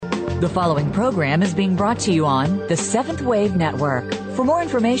The following program is being brought to you on the Seventh Wave Network. For more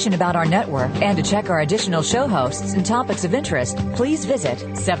information about our network and to check our additional show hosts and topics of interest, please visit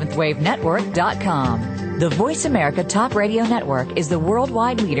seventhwavenetwork.com. The Voice America Talk Radio Network is the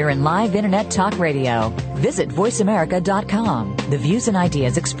worldwide leader in live Internet talk radio. Visit voiceamerica.com. The views and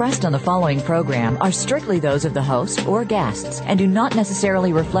ideas expressed on the following program are strictly those of the host or guests and do not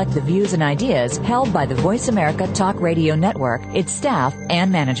necessarily reflect the views and ideas held by the Voice America Talk Radio Network, its staff,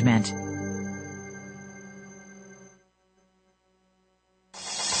 and management.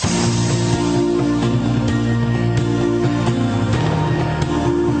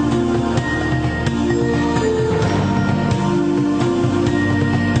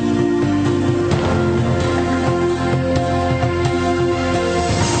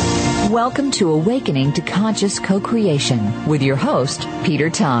 Welcome to Awakening to Conscious Co-Creation with your host, Peter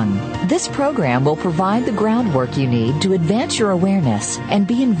Tongue. This program will provide the groundwork you need to advance your awareness and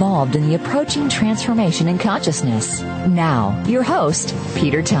be involved in the approaching transformation in consciousness. Now, your host,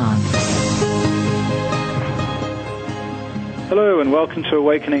 Peter Tongue. Hello and welcome to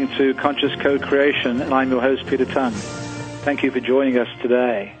Awakening to Conscious Co-Creation, and I'm your host, Peter Tongue. Thank you for joining us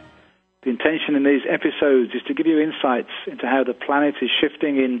today. The intention in these episodes is to give you insights into how the planet is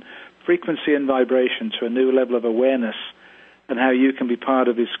shifting in frequency and vibration to a new level of awareness, and how you can be part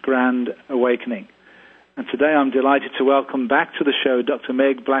of this grand awakening. And today I'm delighted to welcome back to the show Dr.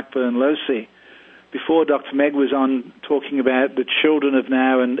 Meg Blackburn-Losey. Before, Dr. Meg was on talking about the children of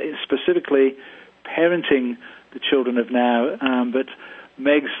now and specifically parenting the children of now, but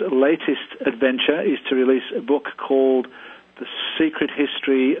Meg's latest adventure is to release a book called The Secret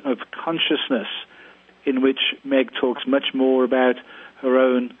History of Consciousness, in which Meg talks much more about her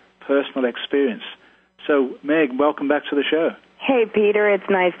own personal experience. So, Meg, welcome back to the show. Hey, Peter, it's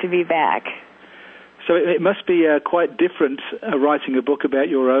nice to be back. So it must be quite different writing a book about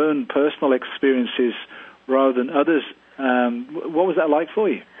your own personal experiences rather than others. What was that like for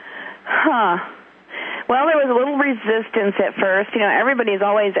you? Well, there was a little resistance at first. You know, everybody's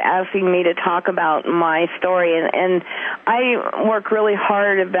always asking me to talk about my story, and I work really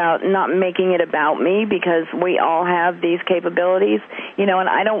hard about not making it about me because we all have these capabilities, you know, and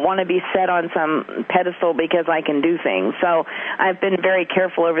I don't want to be set on some pedestal because I can do things. So I've been very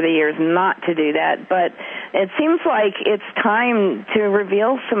careful over the years not to do that, but it seems like it's time to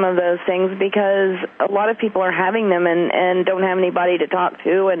reveal some of those things because a lot of people are having them and don't have anybody to talk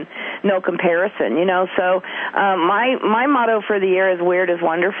to and no comparison, you know. So my motto for the year is weird is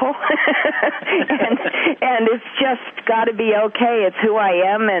wonderful, and it's just got to be okay. It's who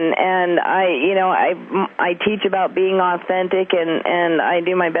I am, and I teach about being authentic, and I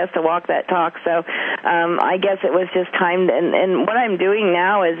do my best to walk that talk. So I guess it was just time. And what I'm doing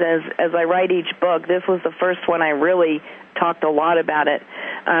now is as I write each book, this was the first one I really talked a lot about it.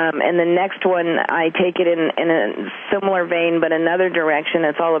 And the next one, I take it in a similar vein, but another direction.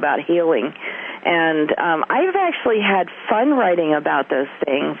 It's all about healing. And I've actually had fun writing about those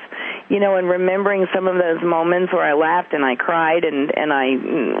things, you know, and remembering some of those moments where I laughed and I cried and I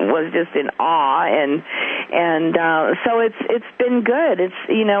was just in awe. And so it's been good. It's,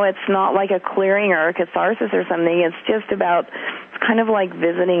 you know, it's not like a clearing or a catharsis or something. It's just about, it's kind of like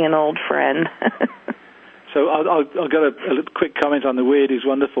visiting an old friend. So I'll get a quick comment on the weird is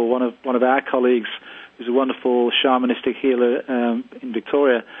wonderful. One of our colleagues, who's a wonderful shamanistic healer in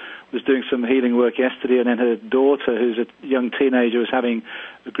Victoria, was doing some healing work yesterday, and then her daughter, who's a young teenager, was having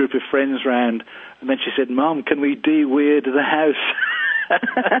a group of friends round, and then she said, "Mom, can we de-weird the house?"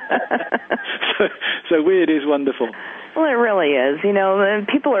 so weird is wonderful. Well, it really is. You know,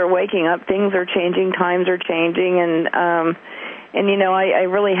 people are waking up, things are changing, times are changing, and you know, I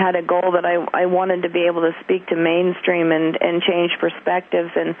really had a goal that I wanted to be able to speak to mainstream and change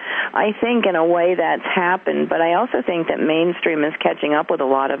perspectives, and I think in a way that's happened, but I also think that mainstream is catching up with a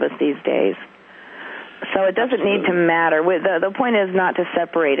lot of us these days. So it doesn't need to matter. The point is not to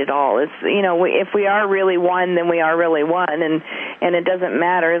separate it all. It's, you know, if we are really one, then we are really one, and it doesn't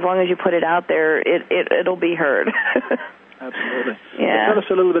matter. As long as you put it out there, it'll be heard. Absolutely. Yeah. Tell us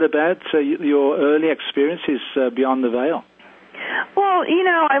a little bit about your early experiences beyond the veil. Well, you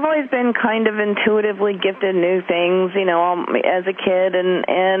know, I've always been kind of intuitively gifted new things, you know, as a kid,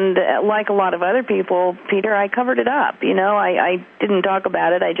 and like a lot of other people, Peter, I covered it up, you know, I didn't talk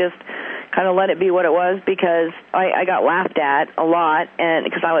about it, I just kind of let it be what it was because I got laughed at a lot, and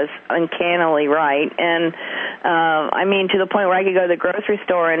because I was uncannily right, and I mean, to the point where I could go to the grocery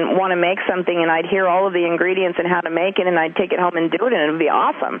store and want to make something, and I'd hear all of the ingredients and how to make it, and I'd take it home and do it, and it would be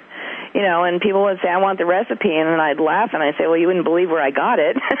awesome. and people would say, I want the recipe, and then I'd laugh, and I'd say, well, you wouldn't believe where I got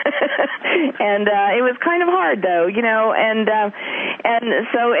it. And it was kind of hard, though, and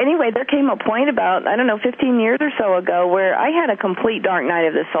so anyway, there came a point about, 15 years or so ago where I had a complete dark night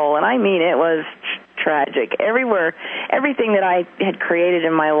of the soul, and I mean, it was tragic. Everything that I had created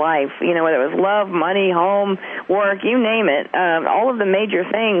in my life, whether it was love, money, home, work, you name it, all of the major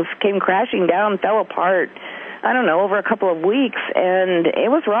things came crashing down, fell apart, over a couple of weeks, and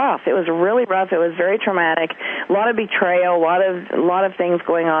it was rough. It was really rough. It was very traumatic. A lot of betrayal, a lot of things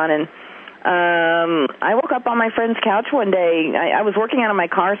going on, and I woke up on my friend's couch one day. I was working out of my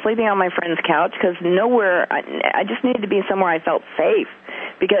car, sleeping on my friend's couch, because I just needed to be somewhere I felt safe,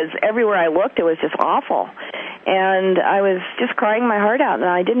 because everywhere I looked, it was just awful. And I was just crying my heart out, and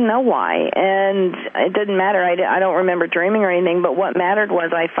I didn't know why. And it didn't matter. I don't remember dreaming or anything, but what mattered was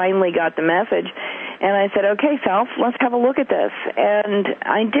I finally got the message. And I said, okay, self, let's have a look at this. And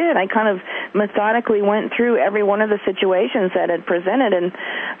I did. I kind of methodically went through every one of the situations that had presented. And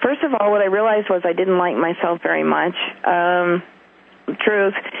first of all, what I realized was I didn't like myself very much.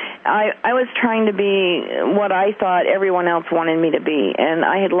 Truth, I was trying to be what I thought everyone else wanted me to be, and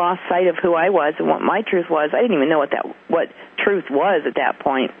I had lost sight of who I was and what my truth was. I didn't even know what truth was at that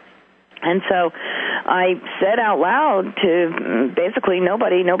point. And so I said out loud to basically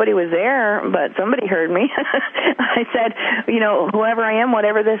nobody was there, but somebody heard me. I said, whoever I am,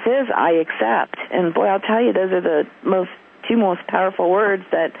 whatever this is, I accept. And boy, I'll tell you, those are the two most powerful words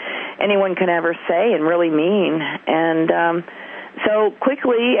that anyone can ever say and really mean. And so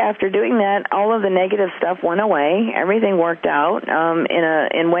quickly after doing that, all of the negative stuff went away. Everything worked out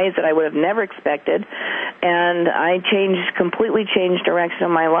in ways that I would have never expected, and I completely changed direction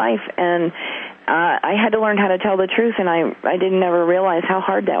of my life. And I had to learn how to tell the truth, and I didn't ever realize how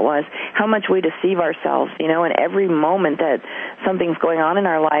hard that was, how much we deceive ourselves. In every moment that something's going on in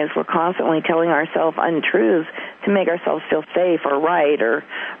our lives, we're constantly telling ourselves untruths to make ourselves feel safe or right or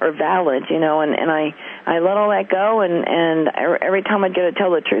valid, and I let all that go, and every time I'd get to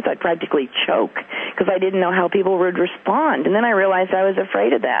tell the truth, I'd practically choke because I didn't know how people would respond. And then I realized I was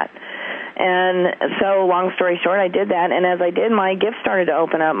afraid of that. And so, long story short, I did that, and as I did, my gifts started to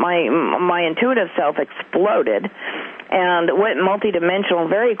open up. My intuitive self exploded and went multidimensional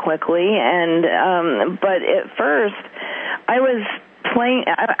very quickly. And but at first, I was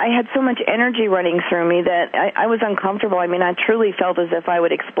I had so much energy running through me that I was uncomfortable. I mean, I truly felt as if I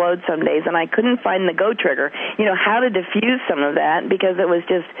would explode some days, and I couldn't find the go trigger, how to diffuse some of that, because it was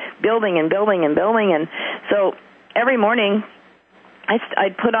just building and building and building. And so every morning,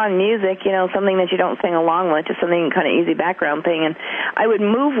 I'd put on music, something that you don't sing along with, just something kind of easy background thing, and I would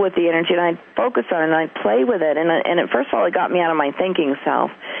move with the energy, and I'd focus on it, and I'd play with it, and at first of all, it got me out of my thinking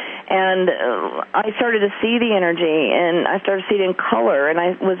self. And I started to see the energy, and I started seeing color, and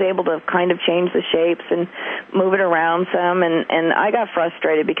I was able to kind of change the shapes and move it around some, and I got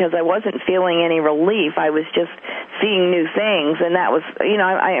frustrated because I wasn't feeling any relief. I was just seeing new things, and that was,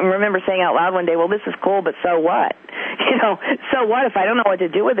 I remember saying out loud one day, well, this is cool, but so what? So what if I don't know what to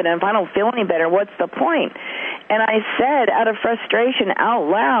do with it, and if I don't feel any better, what's the point? And I said, out of frustration, out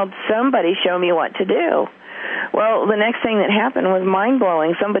loud, somebody show me what to do. Well, the next thing that happened was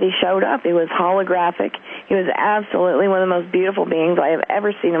mind-blowing. Somebody showed up. He was holographic. He was absolutely one of the most beautiful beings I have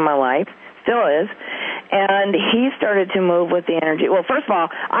ever seen in my life, still is. And he started to move with the energy. Well, first of all,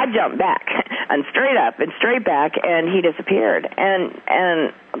 I jumped back and straight up and straight back, and he disappeared.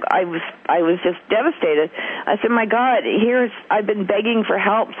 And I was just devastated. I said, my God, I've been begging for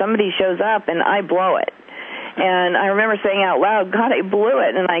help. Somebody shows up, and I blow it. And I remember saying out loud, God, I blew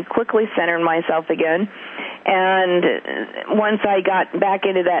it. And I quickly centered myself again. And once I got back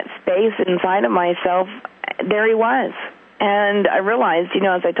into that space inside of myself, there he was. And I realized,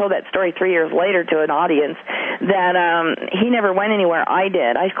 as I told that story 3 years later to an audience, that he never went anywhere. I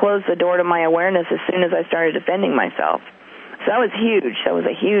did. I closed the door to my awareness as soon as I started defending myself. So that was huge. That was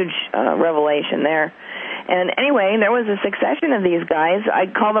a huge revelation there. And anyway, there was a succession of these guys. I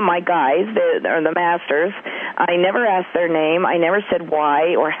call them my guys, or the masters. I never asked their name. I never said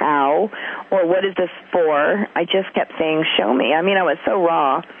why or how or what is this for. I just kept saying, show me. I mean, I was so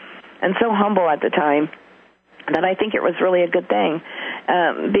raw and so humble at the time that I think it was really a good thing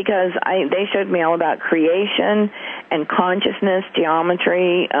because they showed me all about creation and consciousness,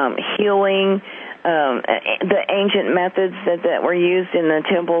 geometry, healing, the ancient methods that were used in the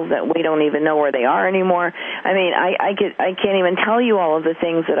temples that we don't even know where they are anymore. I mean, I can't even tell you all of the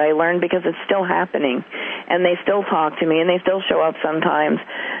things that I learned because it's still happening, and they still talk to me, and they still show up sometimes.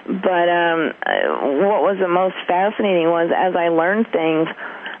 But what was the most fascinating was as I learned things,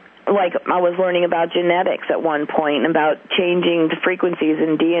 like I was learning about genetics at one point, and about changing the frequencies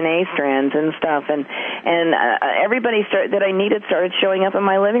in DNA strands and stuff, and everybody that I needed started showing up in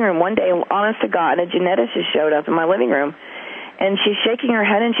my living room. One day, honest to God, a geneticist showed up in my living room, and she's shaking her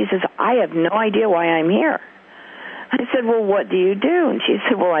head, and she says, "I have no idea why I'm here." I said, "Well, what do you do?" And she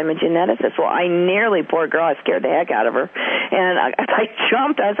said, "Well, I'm a geneticist." Well, I nearly, poor girl, I scared the heck out of her. And I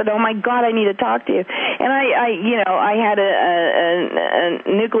jumped. I said, "Oh, my God, I need to talk to you." And I had a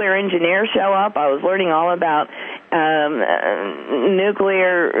nuclear engineer show up. I was learning all about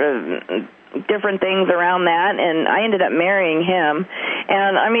nuclear different things around that, and I ended up marrying him.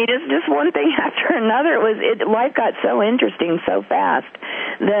 And I mean, it's just one thing after another. Life got so interesting so fast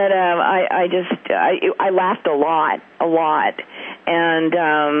that I laughed a lot, and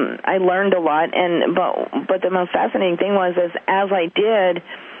I learned a lot. And but the most fascinating thing was as I did,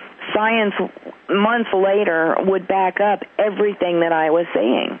 science months later would back up everything that I was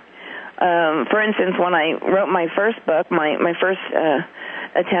saying. For instance, when I wrote my first book, my first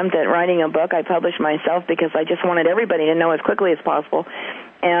attempt at writing a book, I published myself because I just wanted everybody to know as quickly as possible.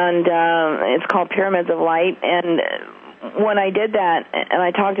 And it's called Pyramids of Light. And when I did that, and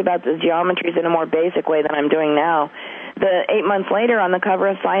I talked about the geometries in a more basic way than I'm doing now, 8 months later on the cover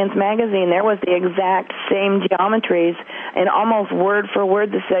of Science magazine, there was the exact same geometries and almost word for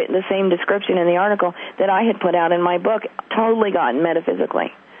word the same description in the article that I had put out in my book, totally gotten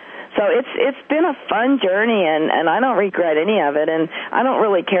metaphysically. So it's been a fun journey, and I don't regret any of it, and I don't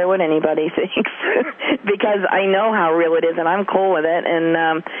really care what anybody thinks because I know how real it is, and I'm cool with it, and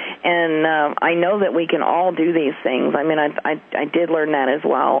I know that we can all do these things. I mean, I did learn that as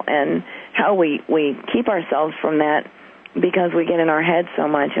well, and how we keep ourselves from that because we get in our heads so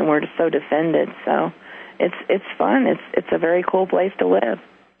much and we're so defended. So it's fun. It's a very cool place to live.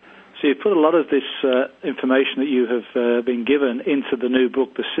 So you've put a lot of this information that you have been given into the new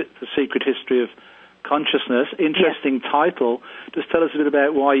book, The Secret History of Consciousness. Interesting title. Just tell us a bit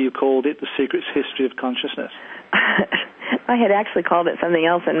about why you called it The Secret History of Consciousness. I had actually called it something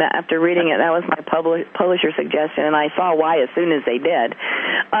else, and after reading it, that was my publisher suggestion, and I saw why as soon as they did.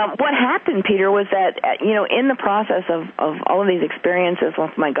 What happened, Peter, was that, in the process of all of these experiences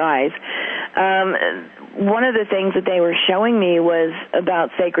with my guys, one of the things that they were showing me was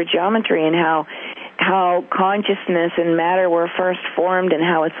about sacred geometry and how consciousness and matter were first formed and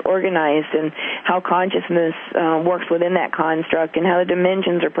how it's organized and how consciousness works within that construct and how the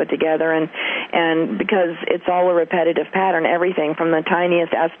dimensions are put together and because it's all a repetitive pattern, everything from the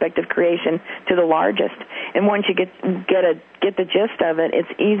tiniest aspect of creation to the largest. And once you get the gist of it,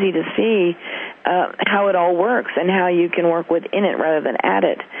 it's easy to see how it all works and how you can work within it rather than at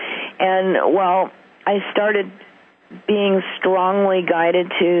it. And I started being strongly guided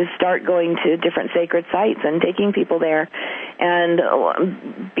to start going to different sacred sites and taking people there and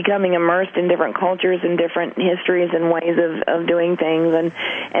becoming immersed in different cultures and different histories and ways of doing things. And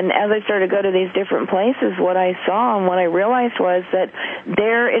as I started to go to these different places, what I saw and what I realized was that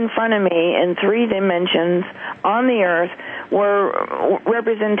there in front of me in 3 dimensions on the earth were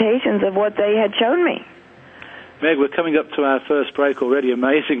representations of what they had shown me. Meg, we're coming up to our first break already.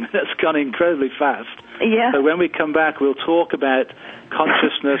 Amazing. That's gone incredibly fast. Yeah. So when we come back, we'll talk about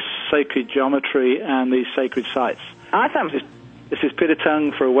consciousness, sacred geometry, and these sacred sites. Awesome. This is Peter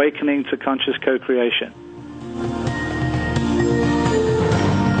Tung for Awakening to Conscious Co-Creation.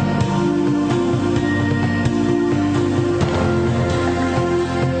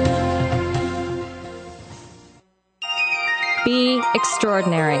 Be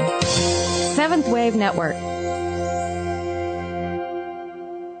extraordinary. Seventh Wave Network.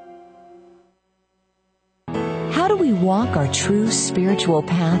 How do we walk our true spiritual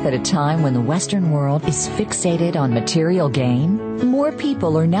path at a time when the Western world is fixated on material gain? More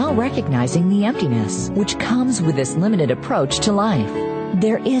people are now recognizing the emptiness which comes with this limited approach to life.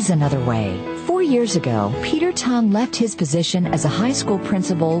 There is another way. 4 years ago, Peter Tung left his position as a high school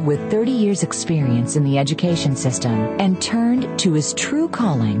principal with 30 years' experience in the education system and turned to his true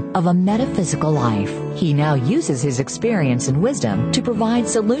calling of a metaphysical life. He now uses his experience and wisdom to provide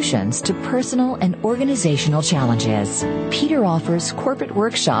solutions to personal and organizational challenges. Peter offers corporate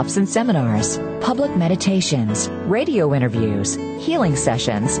workshops and seminars, public meditations, radio interviews, healing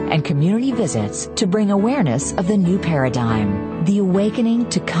sessions, and community visits to bring awareness of the new paradigm, the awakening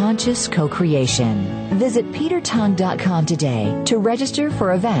to conscious co-creation. Visit petertung.com today to register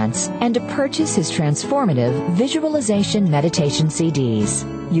for events and to purchase his transformative visualization meditation CDs.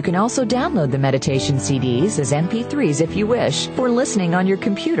 You can also download the meditation CDs as MP3s if you wish for listening on your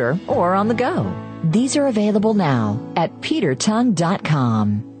computer or on the go. These are available now at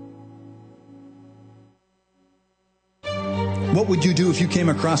petertung.com. What would you do if you came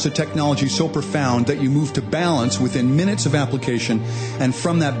across a technology so profound that you moved to balance within minutes of application, and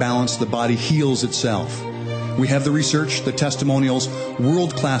from that balance, the body heals itself? We have the research, the testimonials,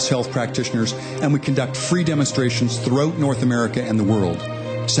 world-class health practitioners, and we conduct free demonstrations throughout North America and the world.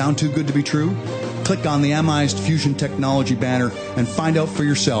 Sound too good to be true? Click on the Amized Fusion Technology banner and find out for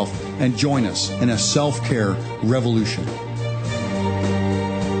yourself and join us in a self-care revolution.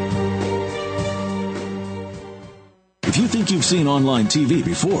 If you think you've seen online TV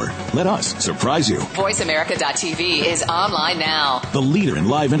before, let us surprise you. VoiceAmerica.tv is online now. The leader in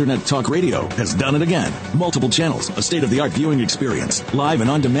live Internet talk radio has done it again. Multiple channels, a state-of-the-art viewing experience, live and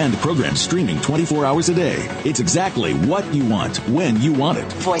on-demand programs streaming 24 hours a day. It's exactly what you want, when you want it.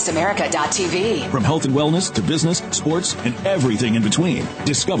 VoiceAmerica.tv. From health and wellness to business, sports, and everything in between.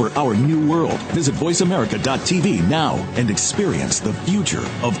 Discover our new world. Visit VoiceAmerica.tv now and experience the future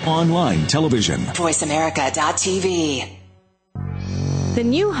of online television. VoiceAmerica.tv. The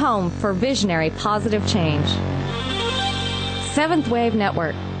new home for visionary positive change. Seventh Wave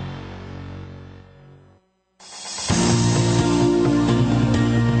Network.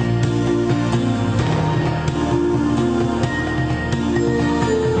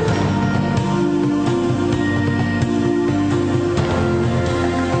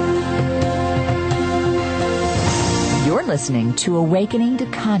 You're listening to Awakening to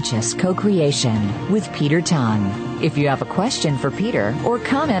Conscious Co-Creation with Peter Tongue. If you have a question for Peter or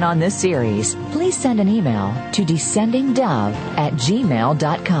comment on this series, please send an email to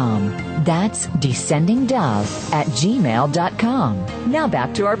descendingdove@gmail.com. That's descendingdove@gmail.com. Now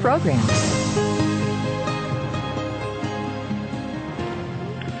back to our program.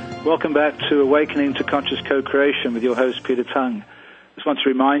 Welcome back to Awakening to Conscious Co-Creation with your host, Peter Tongue. I just want to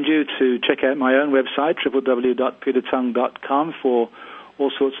remind you to check out my own website, www.petertongue.com, for all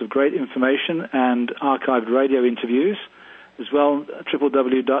sorts of great information and archived radio interviews, as well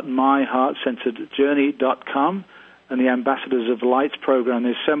www.myheartcenteredjourney.com and the Ambassadors of Light program.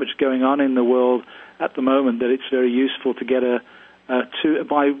 There's so much going on in the world at the moment that it's very useful to get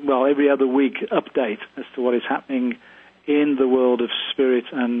every other week update as to what is happening in the world of spirit,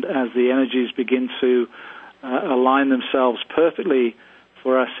 and as the energies begin to align themselves perfectly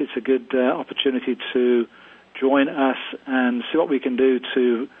for us, it's a good opportunity to join us and see what we can do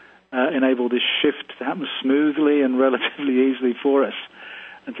to enable this shift to happen smoothly and relatively easily for us.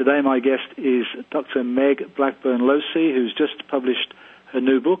 And today my guest is Dr. Meg Blackburn-Losey, who's just published her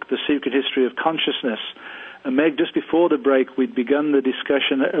new book, The Secret History of Consciousness. And Meg, just before the break, we'd begun the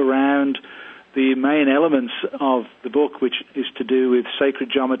discussion around the main elements of the book, which is to do with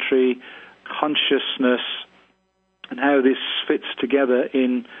sacred geometry, consciousness, and how this fits together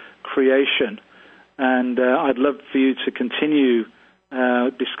in creation. And I'd love for you to continue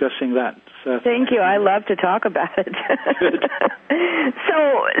discussing that. Thank you. I love to talk about it.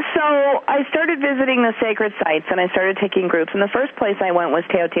 So I started visiting the sacred sites, and I started taking groups. And the first place I went was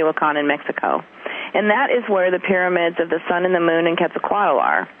Teotihuacan in Mexico. And that is where the pyramids of the sun and the moon and Quetzalcoatl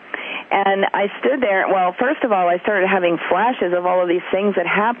are. And I stood there. Well, first of all, I started having flashes of all of these things that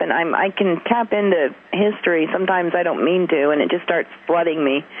happen. I can tap into history. Sometimes I don't mean to, and it just starts flooding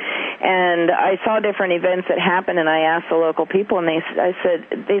me. And I saw different events that happened, and I asked the local people, and they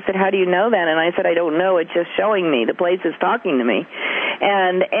said, how do you know that? And I said, I don't know. It's just showing me. The place is talking to me.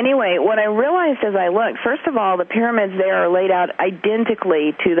 And anyway, what I realized as I looked, first of all, the pyramids there are laid out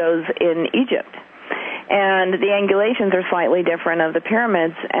identically to those in Egypt. And the angulations are slightly different of the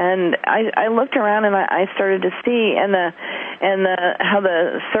pyramids. And I looked around and I started to see, how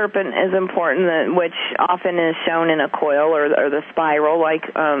the serpent is important, which often is shown in a coil or the spiral,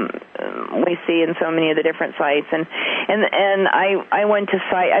 like we see in so many of the different sites. And I went to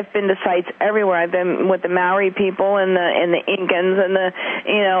I've been to sites everywhere. I've been with the Maori people and the Incans and the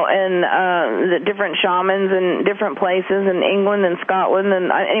different shamans in different places in England and Scotland.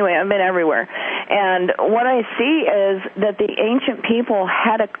 And anyway, I've been everywhere. And what I see is that the ancient people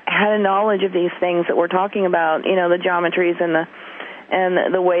had a knowledge of these things that we're talking about, the geometries and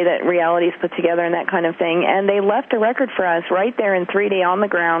the way that reality is put together and that kind of thing. And they left a record for us right there in 3D on the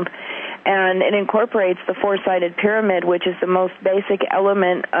ground. And it incorporates the four-sided pyramid, which is the most basic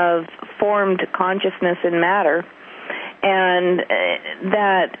element of formed consciousness in matter. And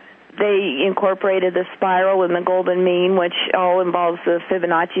that they incorporated the spiral and the golden mean, which all involves the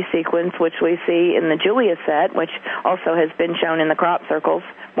Fibonacci sequence, which we see in the Julia set, which also has been shown in the crop circles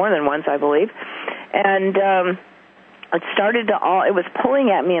more than once, I believe. And it started to it was pulling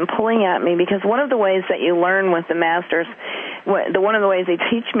at me because one of the ways that you learn with the masters one of the ways they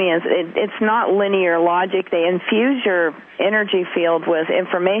teach me is it's not linear logic. They infuse your energy field with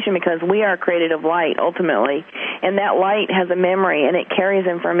information because we are created of light ultimately, and that light has a memory and it carries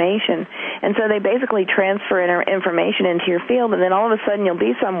information. And so they basically transfer information into your field, and then all of a sudden you'll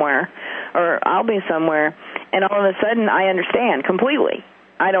be somewhere, or I'll be somewhere, and all of a sudden I understand completely.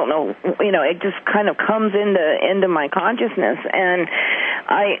 I don't know, it just kind of comes into my consciousness, and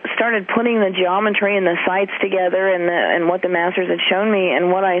I started putting the geometry and the sites together and what the masters had shown me,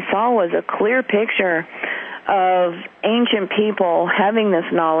 and what I saw was a clear picture of ancient people having this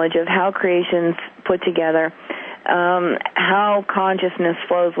knowledge of how creation's put together, how consciousness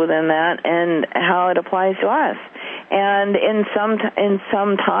flows within that, and how it applies to us. And in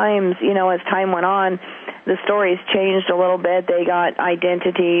some times, as time went on, the stories changed a little bit. They got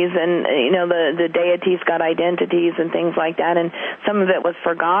identities, and the deities got identities and things like that, and some of it was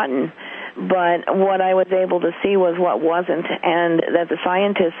forgotten. But what I was able to see was what wasn't, and that the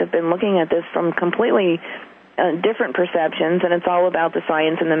scientists have been looking at this from completely different perceptions, and it's all about the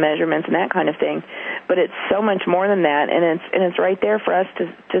science and the measurements and that kind of thing. But it's so much more than that, and it's right there for us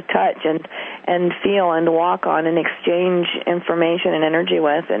to touch and feel and walk on and exchange information and energy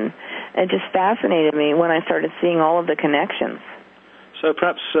with, and it just fascinated me when I started seeing all of the connections. So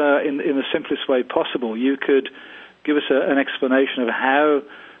perhaps in the simplest way possible, you could give us an explanation of how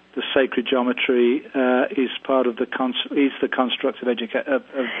the sacred geometry is part of the construct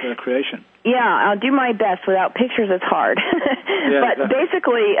of creation. Yeah, I'll do my best. Without pictures, it's hard. But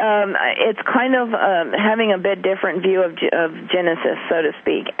basically, it's kind of having a bit different view of Genesis, so to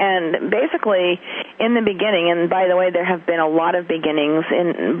speak. And basically, in the beginning, and by the way, there have been a lot of beginnings,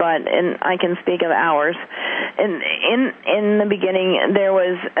 but I can speak of ours. In the beginning, there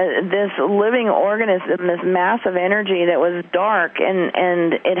was this living organism, this mass of energy that was dark,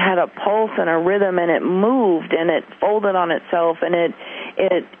 and it had a pulse and a rhythm, and it moved, and it folded on itself, and it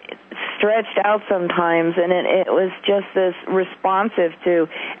stretched out sometimes, and it was just this responsive to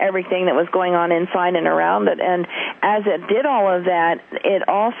everything that was going on inside and around it. And as it did all of that, it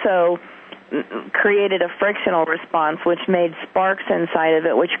also created a frictional response, which made sparks inside of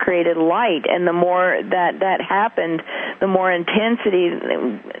it, which created light. And the more that happened, the more intensity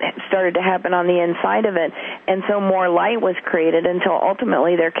started to happen on the inside of it. And so more light was created until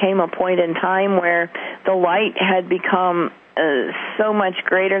ultimately there came a point in time where the light had become so much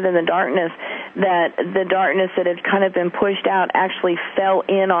greater than the darkness that the darkness that had kind of been pushed out actually fell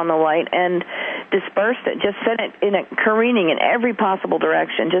in on the light and dispersed it, just sent it in a careening in every possible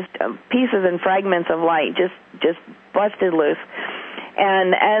direction, just pieces and fragments of light just busted loose.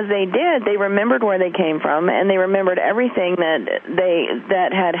 And as they did, they remembered where they came from, and they remembered everything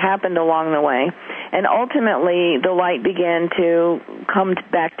that had happened along the way. And ultimately, the light began to come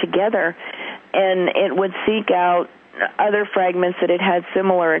back together, and it would seek out other fragments that it had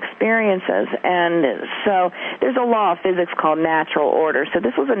similar experiences. And so there's a law of physics called natural order. So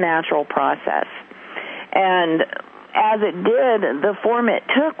this was a natural process. And as it did, the form it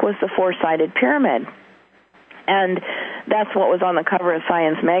took was the four-sided pyramid. And that's what was on the cover of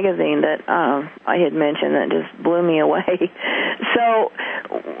Science magazine that I had mentioned that just blew me away. So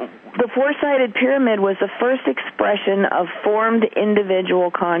the four-sided pyramid was the first expression of formed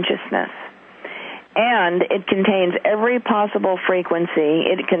individual consciousness. And it contains every possible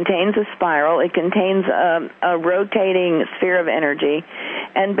frequency. It contains a spiral. It contains a rotating sphere of energy.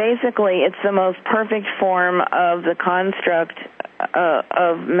 And basically, it's the most perfect form of the construct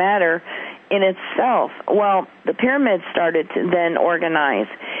of matter in itself. Well, the pyramids started to then organize,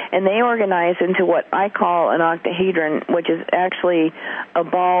 and they organized into what I call an octahedron, which is actually a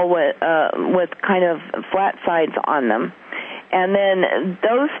ball with kind of flat sides on them. And then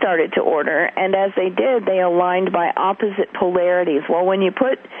those started to order, and as they did, they aligned by opposite polarities. Well, when you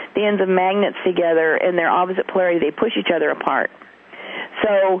put the ends of magnets together in their opposite polarity, they push each other apart.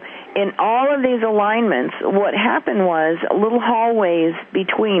 So in all of these alignments, what happened was little hallways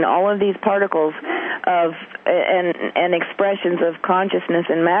between all of these particles of and expressions of consciousness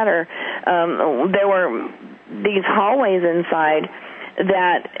and matter. There were these hallways inside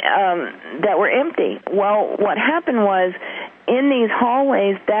that were empty. Well, what happened was, in these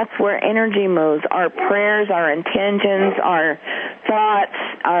hallways, that's where energy moves. Our prayers, our intentions, our thoughts,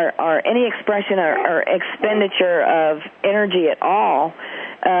 our any expression or expenditure of energy at all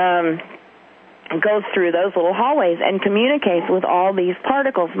goes through those little hallways and communicates with all these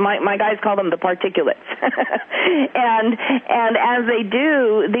particles. My guys call them the particulates. and as they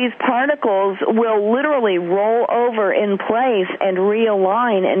do, these particles will literally roll over in place and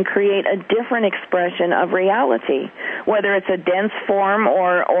realign and create a different expression of reality, whether it's a dense form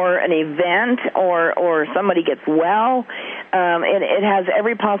or an event or somebody gets well. it has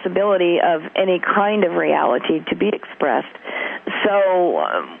every possibility of any kind of reality to be expressed. So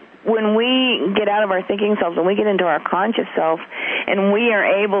when we get out of our thinking selves and we get into our conscious self and we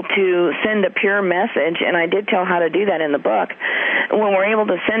are able to send a pure message, and I did tell how to do that in the book, when we're able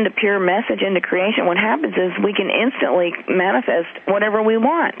to send a pure message into creation, what happens is we can instantly manifest whatever we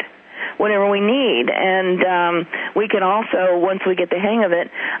want, whatever we need. And we can also, once we get the hang of it,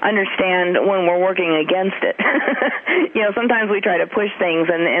 understand when we're working against it. Sometimes we try to push things,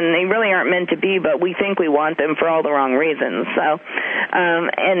 and they really aren't meant to be, but we think we want them for all the wrong reasons. So,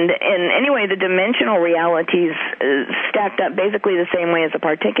 and anyway, the dimensional realities stacked up basically the same way as the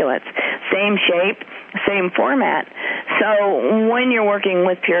particulates. Same shape, same format. So when you're working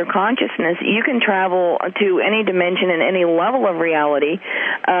with pure consciousness, you can travel to any dimension and any level of reality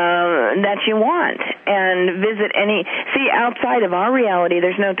that you want, and visit any. See, outside of our reality,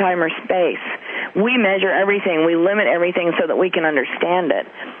 there's no time or space. We measure everything. We limit everything so that we can understand it.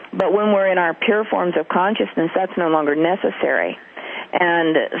 But when we're in our pure forms of consciousness, that's no longer necessary.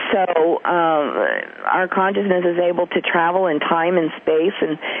 And so our consciousness is able to travel in time and space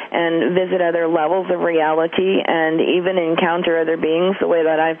and visit other levels of reality and even encounter other beings the way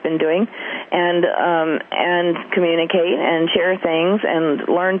that I've been doing, and communicate and share things and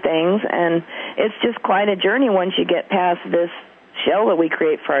learn things. And it's just quite a journey once you get past this shell that we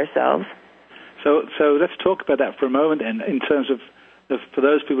create for ourselves. So let's talk about that for a moment, and in terms of for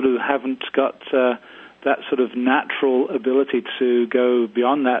those people who haven't got that sort of natural ability to go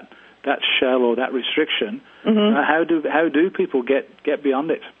beyond that shell or that restriction, how do people get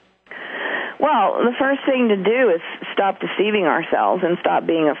beyond it? Well, the first thing to do is stop deceiving ourselves and stop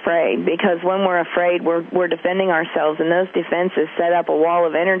being afraid, because when we're afraid, we're defending ourselves, and those defenses set up a wall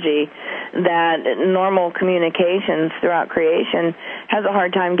of energy that normal communications throughout creation has a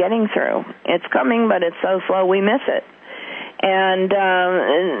hard time getting through. It's coming, but it's so slow we miss it. And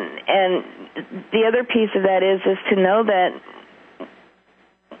the other piece of that is to know that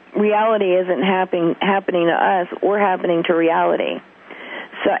reality isn't happening to us. We're happening to reality.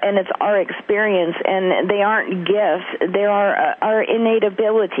 So, and it's our experience, and they aren't gifts. They are our innate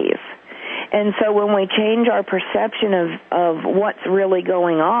abilities. And so when we change our perception of what's really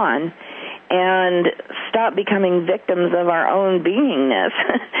going on and stop becoming victims of our own beingness,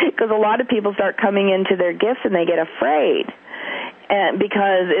 because a lot of people start coming into their gifts and they get afraid.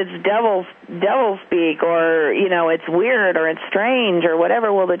 Because it's devil speak, or it's weird, or it's strange, or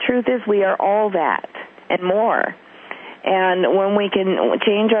whatever. Well, the truth is, we are all that and more. And when we can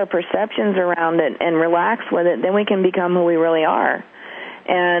change our perceptions around it and relax with it, then we can become who we really are.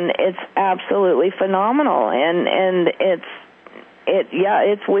 And it's absolutely phenomenal. And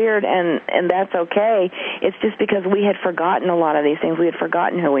it's weird, and that's okay. It's just because we had forgotten a lot of these things. We had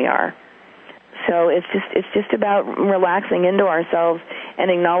forgotten who we are. So it's just about relaxing into ourselves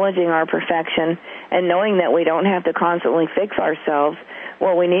and acknowledging our perfection and knowing that we don't have to constantly fix ourselves.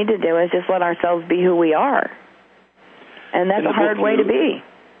 What we need to do is just let ourselves be who we are. And that's a hard way to be.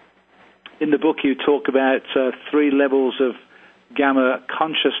 In the book, you talk about 3 levels of gamma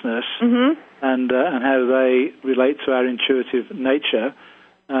consciousness, and how they relate to our intuitive nature.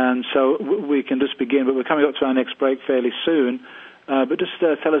 And so we can just begin, but we're coming up to our next break fairly soon. But just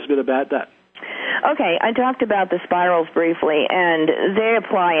tell us a bit about that. Okay, I talked about the spirals briefly, and they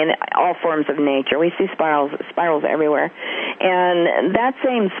apply in all forms of nature. We see spirals everywhere. And that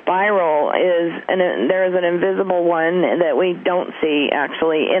same spiral there is an invisible one that we don't see,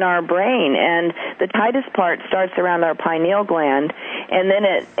 actually, in our brain. And the tightest part starts around our pineal gland, and then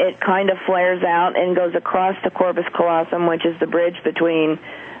it kind of flares out and goes across the corpus callosum, which is the bridge between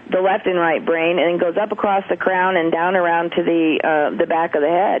the left and right brain, and it goes up across the crown and down around to the back of the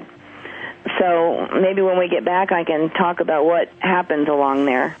head. So maybe when we get back, I can talk about what happens along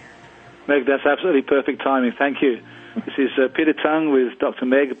there. Meg, that's absolutely perfect timing. Thank you. This is Peter Tung with Dr.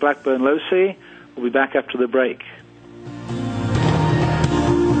 Meg Blackburn-Losey. We'll be back after the break.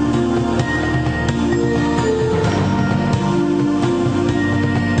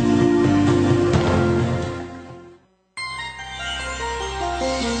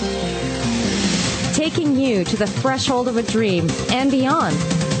 Taking you to the threshold of a dream and beyond.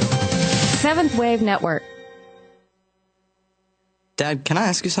 Seventh Wave Network. Dad, can I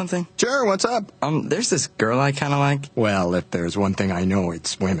ask you something? Sure, what's up? There's this girl I kind of like. Well, if there's one thing I know,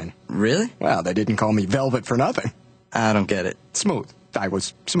 it's women. Really? Well, they didn't call me Velvet for nothing. I don't get it. Smooth. I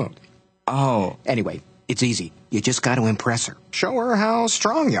was smooth. Oh. Anyway, it's easy. You just got to impress her. Show her how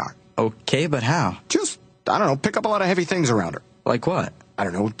strong you are. Okay, but how? Just, I don't know, pick up a lot of heavy things around her. Like what? I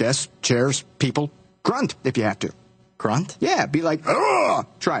don't know, desks, chairs, people. Grunt, if you have to. Grunt? Yeah, be like, ugh!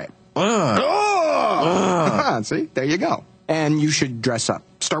 Try it. Ugh! See, there you go. And you should dress up.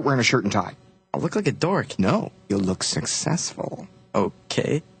 Start wearing a shirt and tie. I'll look like a dork. No, you'll look successful.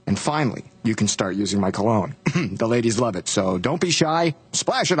 Okay. And finally, you can start using my cologne. The ladies love it, so don't be shy.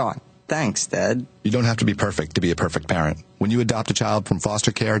 Splash it on. Thanks, Dad. You don't have to be perfect to be a perfect parent. When you adopt a child from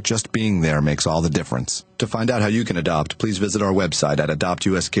foster care, just being there makes all the difference. To find out how you can adopt, please visit our website at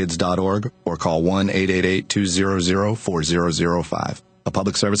adoptuskids.org or call 1-888-200-4005. A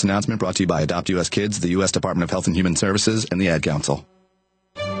public service announcement brought to you by Adopt U.S. Kids, the U.S. Department of Health and Human Services, and the Ad Council.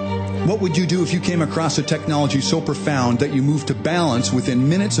 What would you do if you came across a technology so profound that you moved to balance within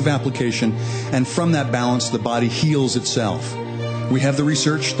minutes of application, and from that balance, the body heals itself? We have the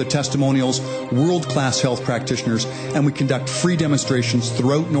research, the testimonials, world-class health practitioners, and we conduct free demonstrations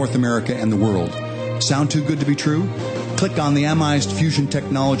throughout North America and the world. Sound too good to be true? Click on the Amized Fusion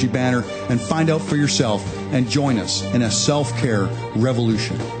Technology banner and find out for yourself and join us in a self-care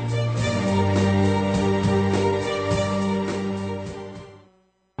revolution.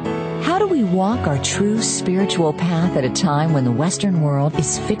 How do we walk our true spiritual path at a time when the Western world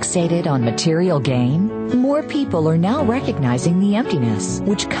is fixated on material gain? More people are now recognizing the emptiness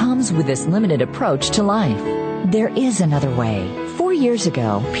which comes with this limited approach to life. There is another way. 4 years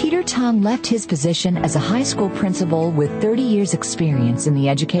ago, Peter Tung left his position as a high school principal with 30 years' experience in the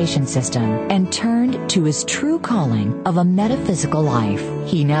education system and turned to his true calling of a metaphysical life.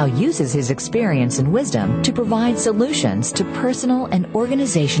 He now uses his experience and wisdom to provide solutions to personal and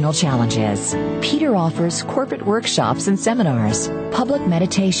organizational challenges. Peter offers corporate workshops and seminars, public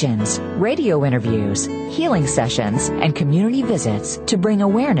meditations, radio interviews, healing sessions, and community visits to bring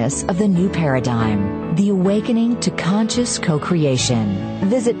awareness of the new paradigm, the awakening to conscious co-creation.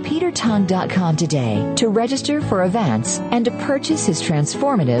 Visit petertung.com today to register for events and to purchase his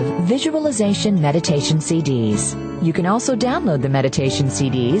transformative visualization meditation CDs. You can also download the meditation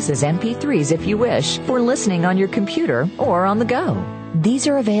CDs as MP3s if you wish for listening on your computer or on the go. These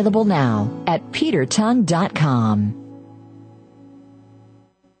are available now at petertung.com.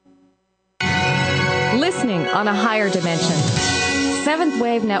 Listening on a higher dimension. Seventh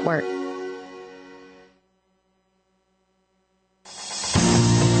Wave Network.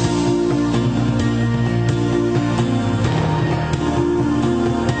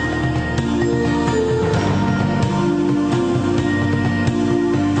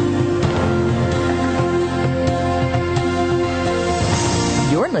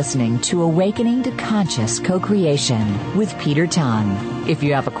 Listening to Awakening to Conscious Co-Creation with Peter Tung. If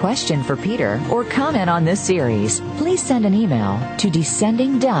you have a question for Peter or comment on this series, please send an email to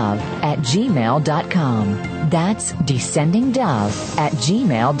descendingdove@gmail.com. That's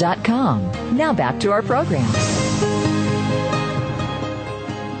descendingdove@gmail.com. Now back to our program.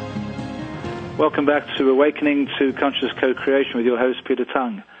 Welcome back to Awakening to Conscious Co-Creation with your host, Peter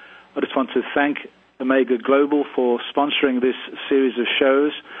Tung. I just want to thank Omega Global for sponsoring this series of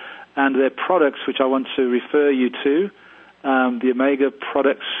shows and their products, which I want to refer you to. The Omega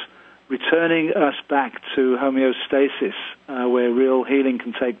products returning us back to homeostasis, where real healing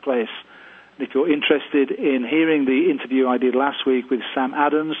can take place. And if you're interested in hearing the interview I did last week with Sam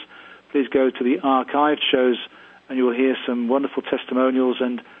Adams, please go to the archived shows and you will hear some wonderful testimonials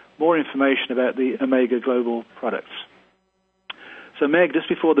and more information about the Omega Global products. So, Meg, just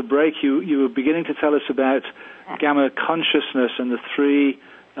before the break, you were beginning to tell us about gamma consciousness and the three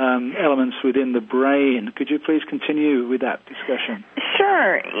elements within the brain. Could you please continue with that discussion?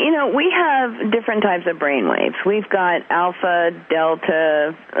 Sure. You know, we have different types of brain waves. We've got alpha,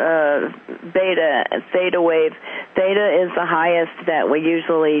 delta, beta, theta waves. Theta is the highest that we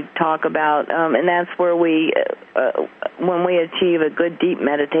usually talk about, and that's where when we achieve a good deep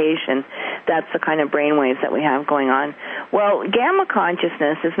meditation, that's the kind of brain waves that we have going on. Well, gamma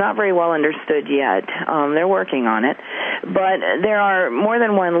consciousness is not very well understood yet. They're working on it. But there are more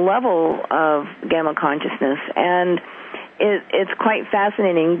than one level of gamma consciousness, and it's quite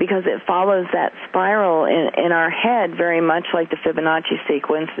fascinating because it follows that spiral in our head very much like the Fibonacci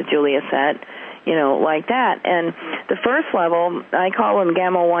sequence that Julia said, you know, like that. And the first level, I call them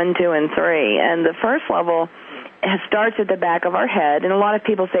gamma 1, 2, and 3. And the first level starts at the back of our head, and a lot of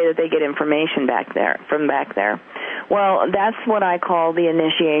people say that they get information from back there. Well, that's what I call the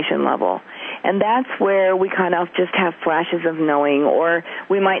initiation level. And that's where we kind of just have flashes of knowing, or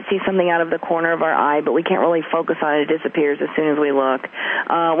we might see something out of the corner of our eye, but we can't really focus on it. It disappears as soon as we look.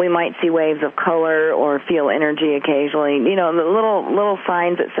 We might see waves of color or feel energy occasionally, you know, the little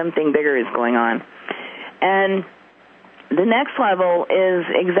signs that something bigger is going on. And the next level is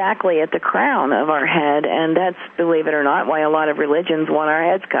exactly at the crown of our head, and that's, believe it or not, why a lot of religions want our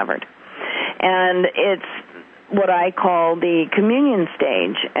heads covered. And it's what I call the communion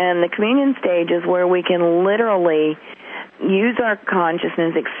stage. And the communion stage is where we can literally use our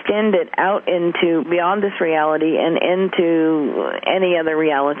consciousness, extend it out into beyond this reality and into any other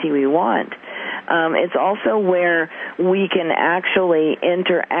reality we want. It's also where we can actually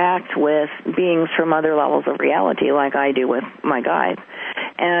interact with beings from other levels of reality, like I do with my guides.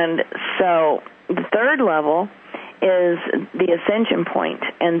 And so the third level is the ascension point,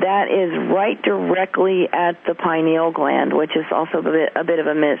 and that is right directly at the pineal gland, which is also a bit of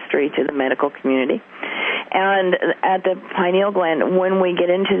a mystery to the medical community. And at the pineal gland, when we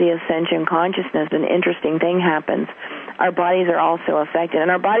get into the ascension consciousness, an interesting thing happens. Our bodies are also affected, and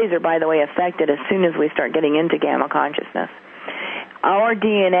our bodies are, by the way, affected as soon as we start getting into gamma consciousness. Our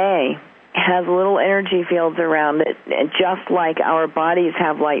DNA has little energy fields around it, just like our bodies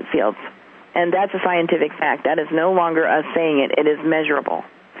have light fields. And that's a scientific fact. That is no longer us saying it. It is measurable.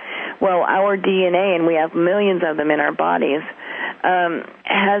 Well, our DNA, and we have millions of them in our bodies,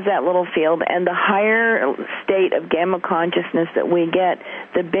 has that little field, and the higher state of gamma consciousness that we get,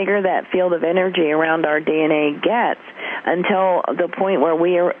 the bigger that field of energy around our DNA gets, until the point where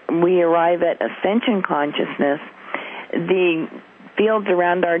we arrive at ascension consciousness. The fields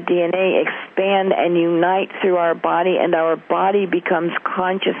around our DNA expand and unite through our body, and our body becomes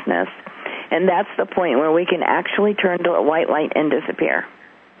consciousness. And that's the point where we can actually turn to a white light and disappear.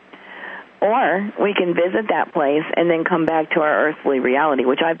 Or we can visit that place and then come back to our earthly reality,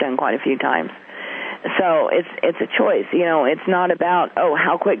 which I've done quite a few times. So it's a choice. You know, it's not about, oh,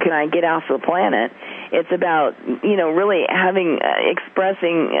 how quick can I get off the planet? It's about, you know, really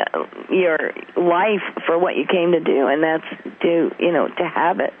expressing your life for what you came to do, and that's to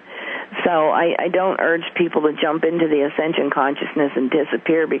have it. So I don't urge people to jump into the ascension consciousness and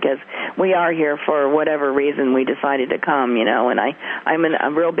disappear, because we are here for whatever reason we decided to come, you know, and I'm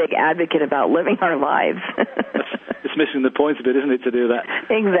a real big advocate about living our lives. It's missing the point a bit, isn't it, to do that?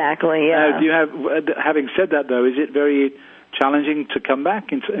 Exactly, yeah. Do you have, having said that, though, is it very challenging to come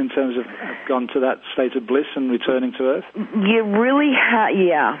back in terms of gone to that state of bliss and returning to Earth? You really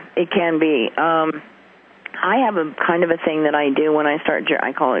yeah, it can be. I have a kind of a thing that I do when I start,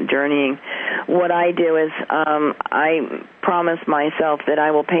 I call it journeying. What I do is I promise myself that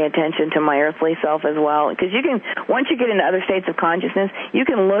I will pay attention to my earthly self as well. Because once you get into other states of consciousness, you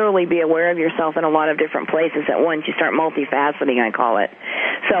can literally be aware of yourself in a lot of different places at once. You start multifaceting, I call it.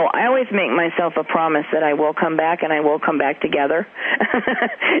 So I always make myself a promise that I will come back, and I will come back together.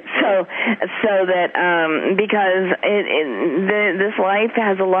 so that because this life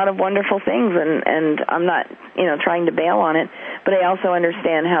has a lot of wonderful things, and I'm not trying to bail on it, but I also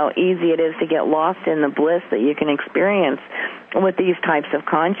understand how easy it is to get lost in the bliss that you can experience with these types of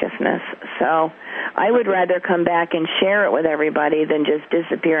consciousness. So I would rather come back and share it with everybody than just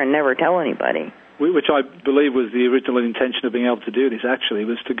disappear and never tell anybody. Which I believe was the original intention of being able to do this, actually,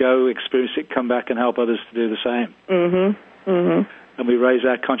 was to go experience it, come back, and help others to do the same. Mm-hmm. Mm-hmm. And we raise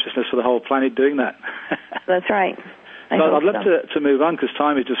our consciousness for the whole planet doing that. That's right. So I'd love to move on, because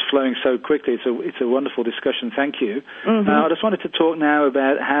time is just flowing so quickly. It's a wonderful discussion. Thank you. Mm-hmm. I just wanted to talk now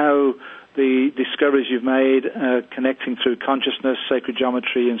about how the discoveries you've made connecting through consciousness, sacred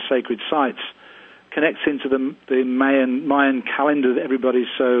geometry, and sacred sites connects into the Mayan calendar that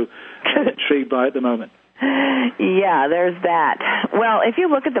everybody's so intrigued by at the moment. Yeah, there's that. Well, if you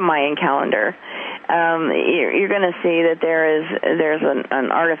look at the Mayan calendar, you're going to see that there's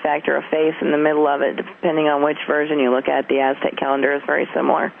an artifact or a face in the middle of it. Depending on which version you look at, the Aztec calendar is very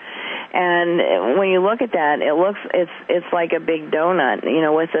similar. And when you look at that, it's like a big donut,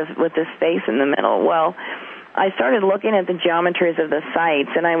 with this face in the middle. Well, I started looking at the geometries of the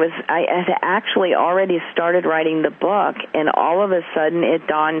sites, and I had actually already started writing the book, and all of a sudden it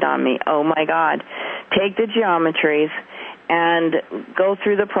dawned on me, oh my God, take the geometries and go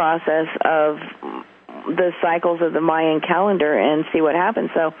through the process of the cycles of the Mayan calendar and see what happens.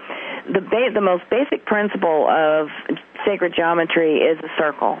 So the most basic principle of sacred geometry is a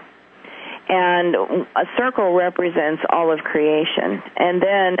circle. And a circle represents all of creation. And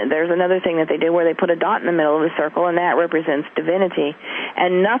then there's another thing that they do where they put a dot in the middle of the circle, and that represents divinity.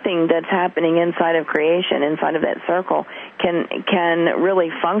 And nothing that's happening inside of creation, inside of that circle, can really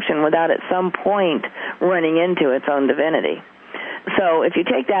function without at some point running into its own divinity. So if you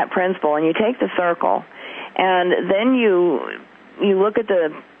take that principle and you take the circle, and then you look at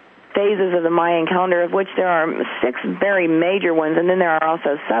the phases of the Mayan calendar, of which there are 6 very major ones, and then there are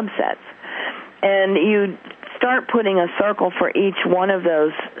also subsets. And you start putting a circle for each one of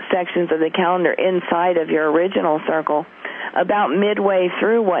those sections of the calendar inside of your original circle. About midway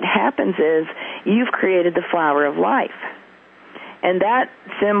through, what happens is you've created the flower of life. And that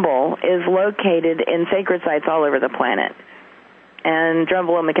symbol is located in sacred sites all over the planet. And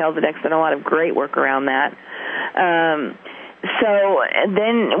Drunvalo Melchizedek's done a lot of great work around that. So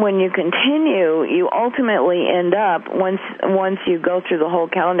then when you continue, you ultimately end up, once you go through the whole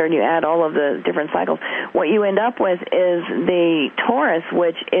calendar and you add all of the different cycles, what you end up with is the torus,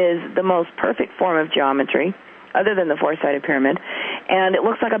 which is the most perfect form of geometry, other than the four-sided pyramid, and it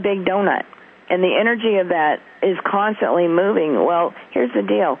looks like a big donut. And the energy of that is constantly moving. Well, here's the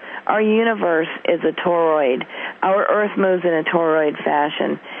deal. Our universe is a toroid. Our Earth moves in a toroid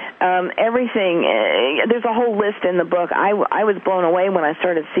fashion. Everything, there's a whole list in the book. I was blown away when I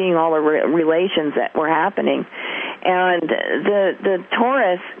started seeing all the relations that were happening. And the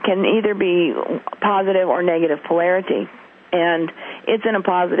torus can either be positive or negative polarity. And it's in a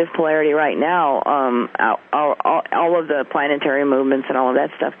positive polarity right now, all of the planetary movements and all of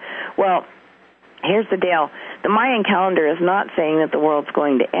that stuff. Well, here's the deal. The Mayan calendar is not saying that the world's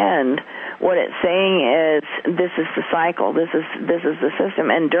going to end. What it's saying is this is the cycle. This is the system.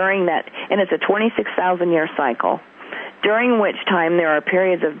 And during that, and it's a 26,000-year cycle, during which time there are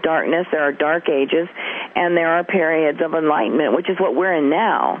periods of darkness, there are dark ages, and there are periods of enlightenment, which is what we're in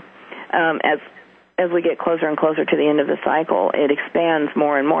now. As we get closer and closer to the end of the cycle, it expands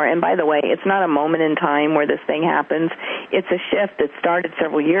more and more. And by the way, it's not a moment in time where this thing happens. It's a shift that started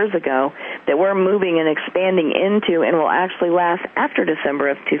several years ago that we're moving and expanding into and will actually last after December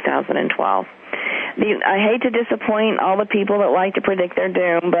of 2012. I hate to disappoint all the people that like to predict their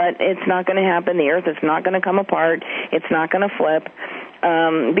doom, but it's not going to happen. The Earth is not going to come apart. It's not going to flip.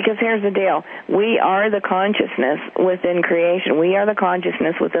 Because here's the deal. We are the consciousness within creation. We are the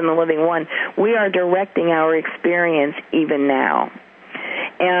consciousness within the living one. We are directing our experience even now.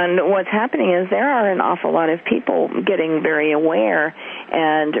 And what's happening is there are an awful lot of people getting very aware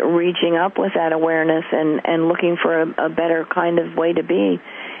and reaching up with that awareness and looking for a better kind of way to be.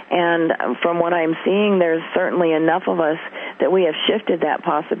 And from what I'm seeing, there's certainly enough of us that we have shifted that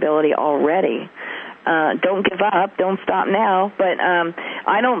possibility already. Don't give up. Don't stop now. But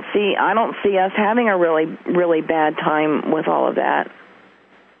I don't see us having a really, really bad time with all of that.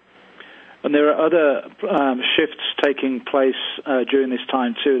 And there are other shifts taking place during this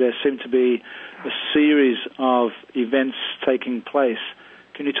time too. There seem to be a series of events taking place.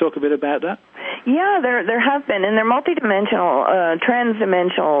 Can you talk a bit about that? Yeah, there have been, and they're multidimensional,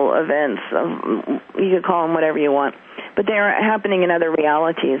 transdimensional events. You could call them whatever you want, but they are happening in other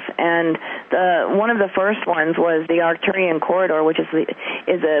realities. And one of the first ones was the Arcturian corridor, which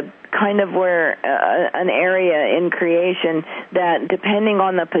is a kind of where an area in creation that, depending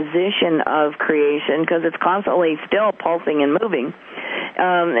on the position of creation, because it's constantly still pulsing and moving,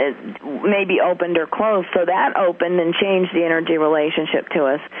 it may be opened or closed. So that opened and changed the energy relationship to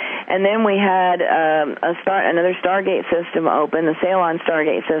us. And then we had another Stargate system open, the Ceylon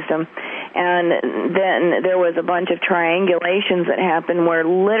Stargate system, and then there was a bunch of triangulations that happened where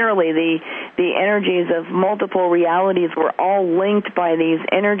literally the energies of multiple realities were all linked by these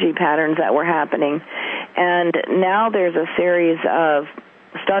energy patterns that were happening. And now there's a series of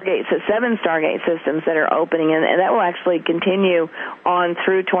 7 Stargate systems that are opening, and that will actually continue on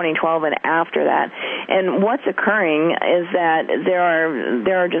through 2012 and after that. And what's occurring is that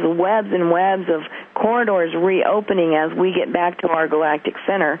there are just webs and webs of corridors reopening as we get back to our galactic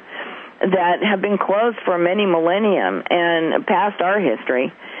center that have been closed for many millennium and past our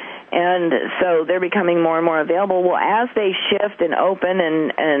history. And so they're becoming more and more available. Well, as they shift and open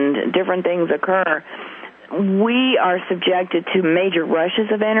and different things occur, we are subjected to major rushes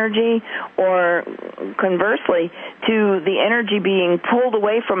of energy, or conversely, to the energy being pulled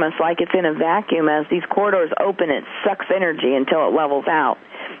away from us like it's in a vacuum. As these corridors open, it sucks energy until it levels out.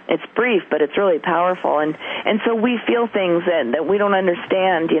 It's brief, but it's really powerful. And so we feel things that we don't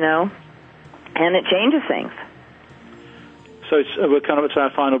understand, and it changes things. So we're kind of at our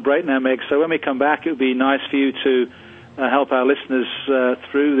final break now, Meg. So when we come back, it would be nice for you to help our listeners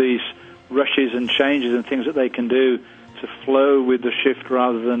through these rushes and changes and things that they can do to flow with the shift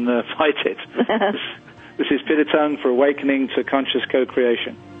rather than fight it. This is Peter Tung for Awakening to Conscious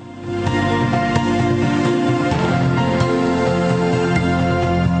Co-Creation.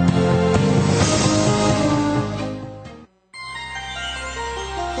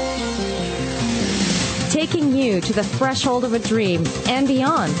 Taking you to the threshold of a dream and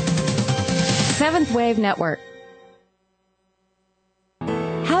beyond. Seventh Wave Network.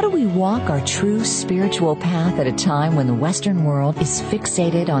 How do we walk our true spiritual path at a time when the Western world is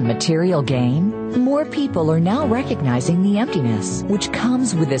fixated on material gain? More people are now recognizing the emptiness which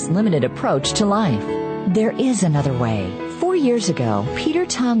comes with this limited approach to life. There is another way for years ago, Peter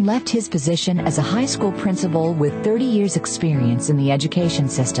Tung left his position as a high school principal with 30 years' experience in the education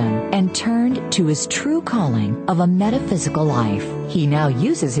system and turned to his true calling of a metaphysical life. He now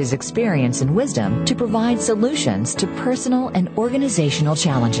uses his experience and wisdom to provide solutions to personal and organizational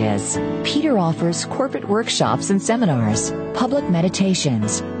challenges. Peter offers corporate workshops and seminars, public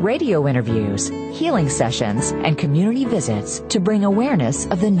meditations, radio interviews, healing sessions, and community visits to bring awareness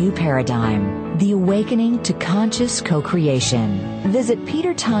of the new paradigm, the awakening to conscious co-creation. Visit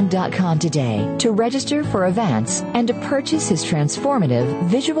petertung.com today to register for events and to purchase his transformative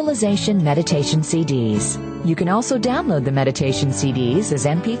visualization meditation CDs. You can also download the meditation CDs as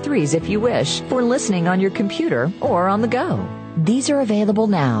MP3s if you wish for listening on your computer or on the go. These are available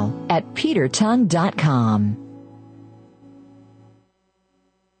now at petertung.com.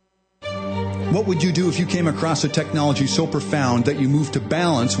 What would you do if you came across a technology so profound that you moved to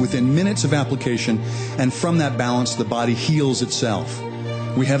balance within minutes of application, and from that balance, the body heals itself?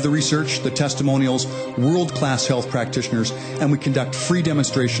 We have the research, the testimonials, world-class health practitioners, and we conduct free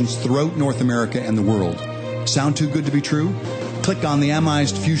demonstrations throughout North America and the world. Sound too good to be true? Click on the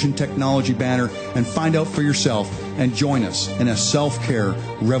Amized Fusion Technology banner and find out for yourself and join us in a self-care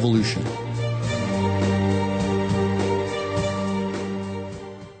revolution.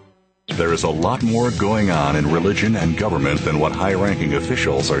 There is a lot more going on in religion and government than what high-ranking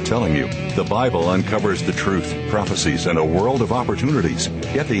officials are telling you. The Bible uncovers the truth, prophecies, and a world of opportunities.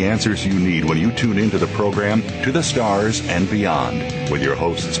 Get the answers you need when you tune into the program To the Stars and Beyond with your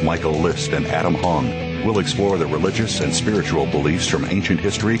hosts Michael List and Adam Hong. We'll explore the religious and spiritual beliefs from ancient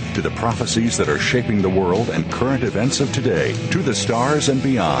history to the prophecies that are shaping the world and current events of today. To the Stars and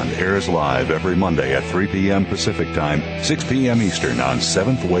Beyond airs live every Monday at 3 p.m. Pacific Time, 6 p.m. Eastern on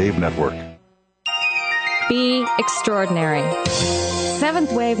Seventh Wave Network. Be extraordinary.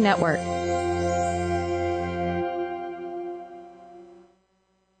 Seventh Wave Network.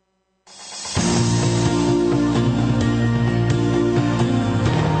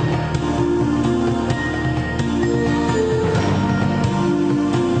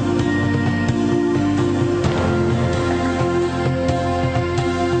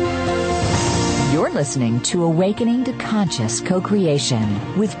 Listening to Awakening to Conscious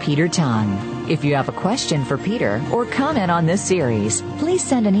Co-Creation with Peter Tung. If you have a question for Peter or comment on this series, please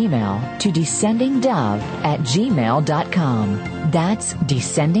send an email to descendingdove@gmail.com. That's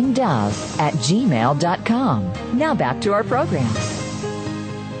descendingdove@gmail.com. Now back to our program.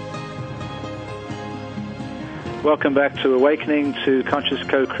 Welcome back to Awakening to Conscious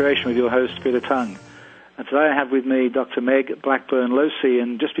Co-Creation with your host, Peter Tung. And today I have with me Dr. Meg Blackburn-Losey.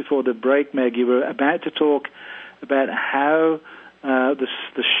 And just before the break, Meg, you were about to talk about how the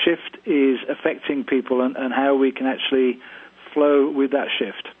shift is affecting people and how we can actually flow with that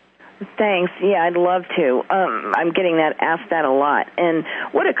shift. Thanks. Yeah, I'd love to. I'm getting asked that a lot. And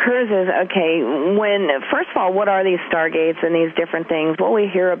what occurs is, okay, first of all, what are these stargates and these different things? Well, we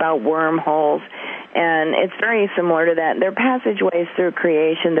hear about wormholes, and it's very similar to that. They're passageways through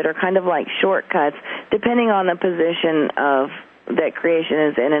creation that are kind of like shortcuts, depending on the position that creation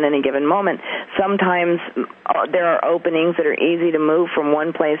is in at any given moment. Sometimes there are openings that are easy to move from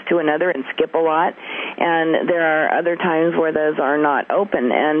one place to another and skip a lot, and there are other times where those are not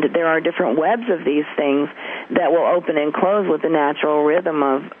open, and there are different webs of these things that will open and close with the natural rhythm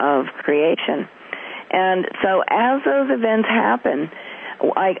of creation. And so as those events happen,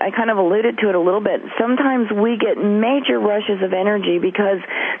 I kind of alluded to it a little bit. Sometimes we get major rushes of energy because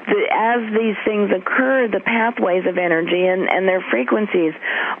as these things occur, the pathways of energy and their frequencies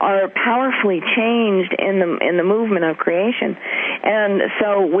are powerfully changed in the movement of creation. And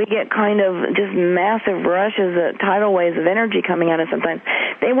so we get kind of just massive rushes, tidal waves of energy coming at us sometimes.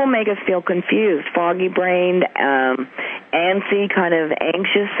 They will make us feel confused, foggy-brained, antsy, kind of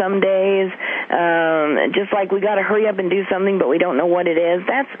anxious some days, just like we got to hurry up and do something, but we don't know what it is.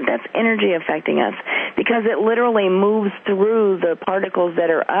 That's energy affecting us because it literally moves through the particles that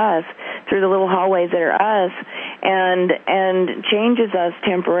are us, through the little hallways that are us, and changes us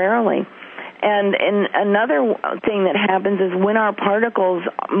temporarily. And another thing that happens is when our particles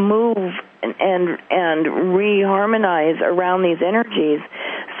move and reharmonize around these energies,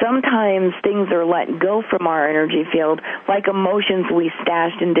 sometimes things are let go from our energy field, like emotions we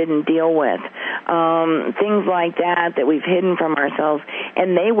stashed and didn't deal with, things like that we've hidden from ourselves,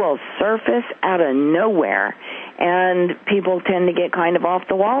 and they will surface out of nowhere. And people tend to get kind of off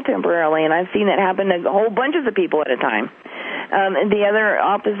the wall temporarily, and I've seen that happen to whole bunches of people at a time. And the other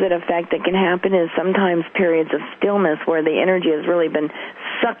opposite effect that can happen is sometimes periods of stillness where the energy has really been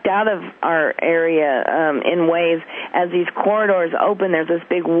sucked out of our area in ways. As these corridors open, there's this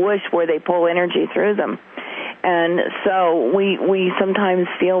big whoosh where they pull energy through them. And so we sometimes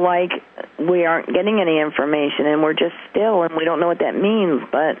feel like we aren't getting any information, and we're just still, and we don't know what that means,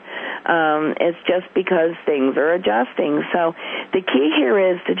 but it's just because things are adjusting. So the key here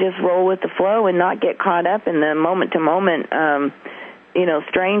is to just roll with the flow and not get caught up in the moment-to-moment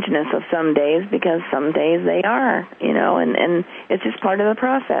strangeness of some days, because some days they are, and it's just part of the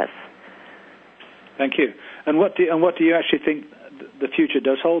process. Thank you. And what do you actually think the future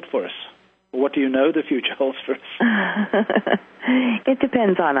does hold for us? Or what do you know the future holds for us? It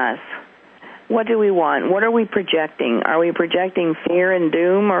depends on us. What do we want? What are we projecting? Are we projecting fear and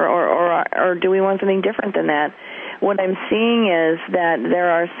doom, or do we want something different than that? What I'm seeing is that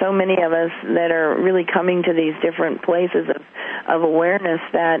there are so many of us that are really coming to these different places of awareness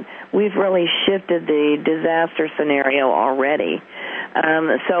that we've really shifted the disaster scenario already.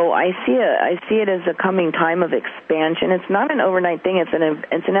 So I see it as a coming time of expansion. It's not an overnight thing. It's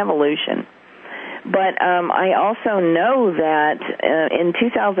an evolution. But I also know that in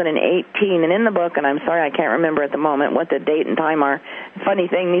 2018, and in the book, and I'm sorry I can't remember at the moment what the date and time are. Funny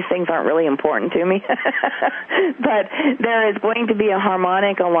thing, these things aren't really important to me. But there is going to be a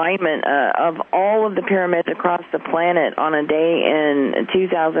harmonic alignment of all of the pyramids across the planet on a day in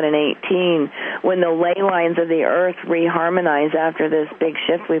 2018 when the ley lines of the Earth reharmonize after this big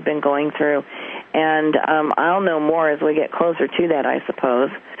shift we've been going through. And I'll know more as we get closer to that, I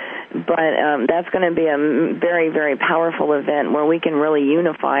suppose. But that's going to be a very, very powerful event where we can really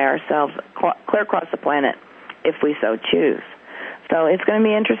unify ourselves clear across the planet if we so choose. So it's going to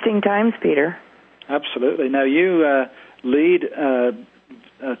be interesting times, Peter. Absolutely. Now, you lead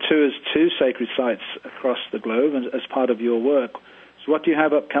tours to sacred sites across the globe as part of your work. So what do you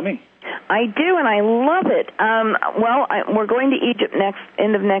have upcoming? I do, and I love it. We're going to Egypt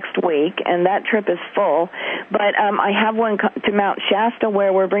end of next week, and that trip is full. But I have one to Mount Shasta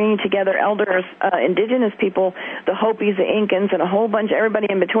where we're bringing together elders, indigenous people, the Hopis, the Incans, and a whole bunch of everybody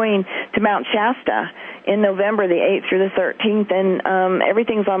in between to Mount Shasta in November, the 8th through the 13th. And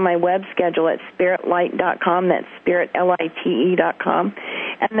everything's on my web schedule at spiritlight.com. That's spiritlite.com.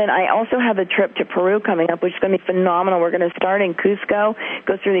 And then I also have a trip to Peru coming up, which is going to be phenomenal. We're going to start in Cusco,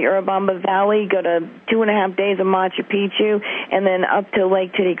 go through the Urubamba Valley, go to 2.5 days of Machu Picchu, and then up to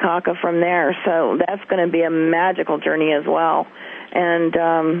Lake Titicaca from there. So that's going to be a magical journey as well. And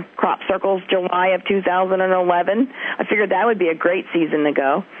Crop Circles, July of 2011. I figured that would be a great season to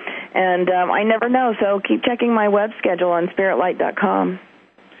go. And I never know, so keep checking my web schedule on spiritlight.com.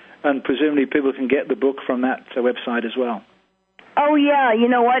 And presumably people can get the book from that website as well. Oh, yeah. You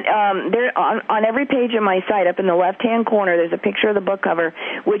know what? There on every page of my site, up in the left-hand corner, there's a picture of the book cover,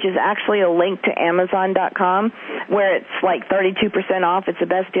 which is actually a link to Amazon.com, where it's like 32% off. It's the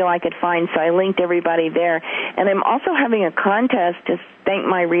best deal I could find, so I linked everybody there. And I'm also having a contest to thank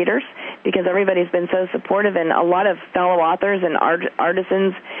my readers, because everybody's been so supportive, and a lot of fellow authors and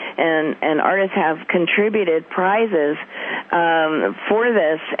artisans and artists have contributed prizes for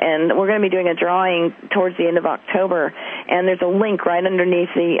this, and we're going to be doing a drawing towards the end of October, and there's a link right underneath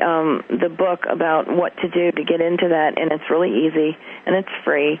the book about what to do to get into that, and it's really easy, and it's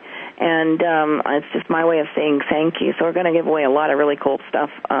free, and it's just my way of saying thank you. So we're going to give away a lot of really cool stuff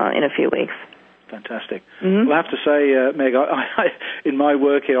in a few weeks. Fantastic. Mm-hmm. Well, I have to say, Meg, in my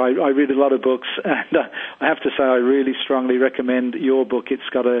work here, I read a lot of books, and I have to say I really strongly recommend your book. It's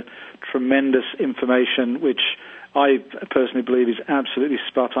got a tremendous information, which I personally believe is absolutely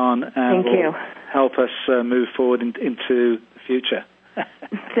spot on and will help us move forward into the future.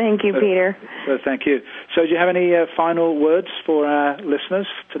 Thank you, Peter. So thank you. So do you have any final words for our listeners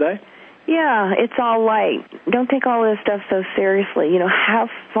today? Yeah, it's all light. Don't take all this stuff so seriously. Have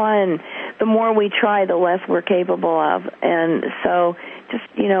fun. The more we try, the less we're capable of. And so just,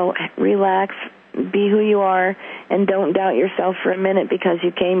 relax, be who you are, and don't doubt yourself for a minute, because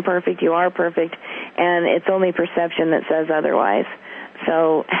you came perfect, you are perfect, and it's only perception that says otherwise.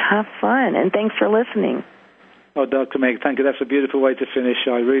 So have fun, and thanks for listening. Oh, Dr. Meg, thank you. That's a beautiful way to finish.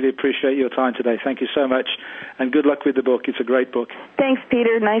 I really appreciate your time today. Thank you so much, and good luck with the book. It's a great book. Thanks,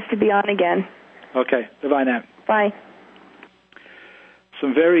 Peter. Nice to be on again. Okay. Bye-bye now. Bye.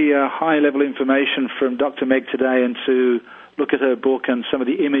 Some very high-level information from Dr. Meg today, and to look at her book and some of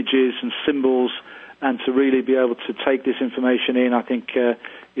the images and symbols, and to really be able to take this information in, I think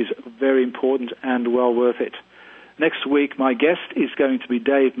is very important and well worth it. Next week, my guest is going to be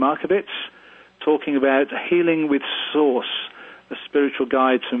Dave Markovitz, talking about Healing with Source, a spiritual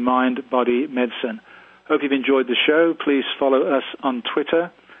guide to mind-body medicine. Hope you've enjoyed the show. Please follow us on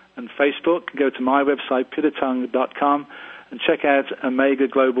Twitter and Facebook. Go to my website, petertung.com, and check out Omega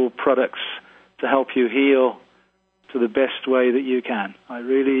Global products to help you heal to the best way that you can. I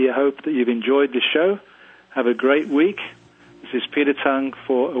really hope that you've enjoyed the show, Have a great week. This is Peter Tung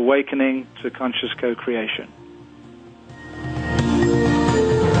for Awakening to Conscious Co-Creation.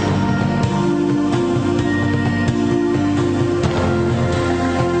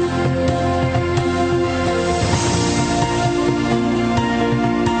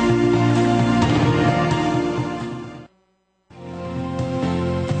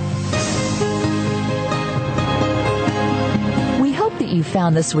 You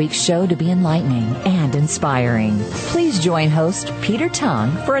found this week's show to be enlightening and inspiring. Please join host Peter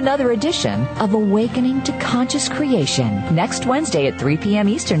Tung for another edition of Awakening to Conscious Creation next Wednesday at 3 p.m.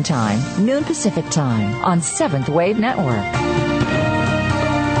 Eastern Time, noon Pacific Time on Seventh Wave Network.